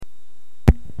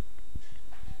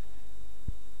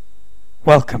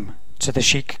Welcome to the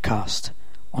chic-cast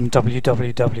on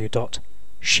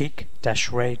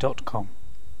www.chic-ray.com.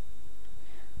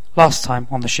 Last time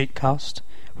on the chic-cast,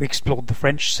 we explored the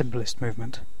French symbolist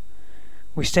movement.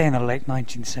 We stay in the late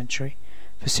 19th century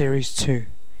for Series 2,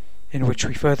 in which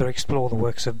we further explore the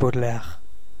works of Baudelaire.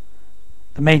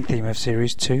 The main theme of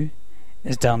Series 2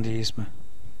 is Dandyism.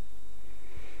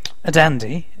 A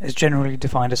dandy is generally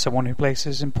defined as someone who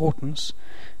places importance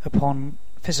upon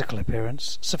physical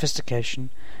appearance, sophistication,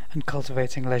 and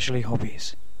cultivating leisurely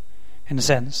hobbies. In a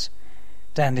sense,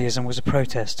 dandyism was a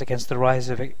protest against the rise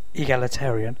of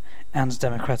egalitarian and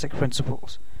democratic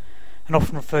principles, and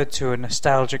often referred to a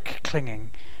nostalgic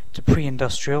clinging to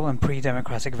pre-industrial and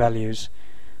pre-democratic values,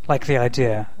 like the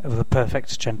idea of the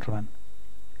perfect gentleman.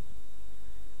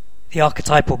 The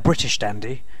archetypal British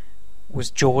dandy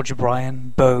was George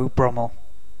Brian Beau Brummel,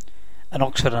 an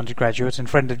Oxford undergraduate and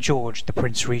friend of George, the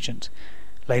Prince Regent,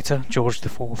 later George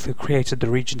IV, who created the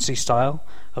Regency style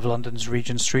of London's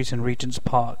Regent Street and Regent's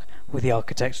Park with the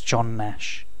architect John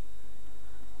Nash.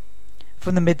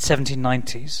 From the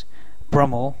mid-1790s,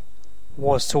 Brummel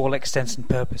was, to all extents and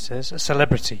purposes, a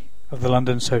celebrity of the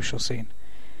London social scene,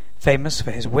 famous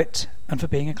for his wit and for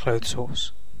being a clothes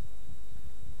horse.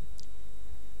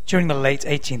 During the late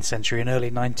 18th century and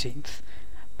early 19th,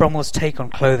 Brummel's take on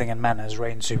clothing and manners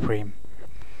reigned supreme.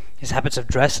 His habits of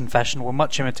dress and fashion were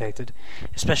much imitated,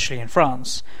 especially in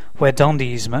France, where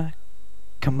dandyism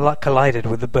collided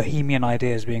with the bohemian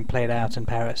ideas being played out in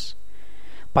Paris.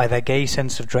 By their gay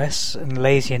sense of dress and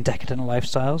lazy and decadent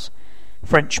lifestyles,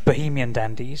 French bohemian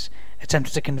dandies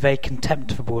attempted to convey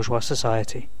contempt for bourgeois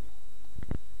society.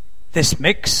 This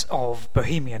mix of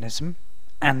bohemianism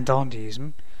and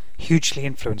dandyism hugely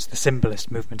influenced the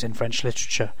symbolist movement in French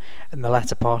literature in the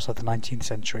latter part of the 19th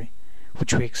century,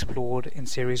 which we explored in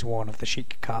Series 1 of the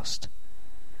chic-cast.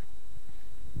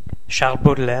 Charles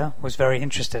Baudelaire was very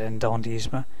interested in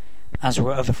dandyism, as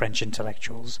were other French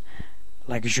intellectuals,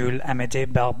 like Jules Amédée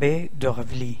Barbé de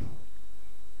Rivoli.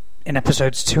 In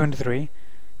episodes 2 and 3,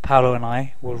 Paolo and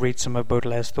I will read some of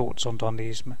Baudelaire's thoughts on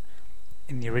dandyism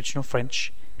in the original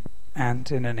French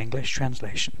and in an English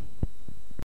translation.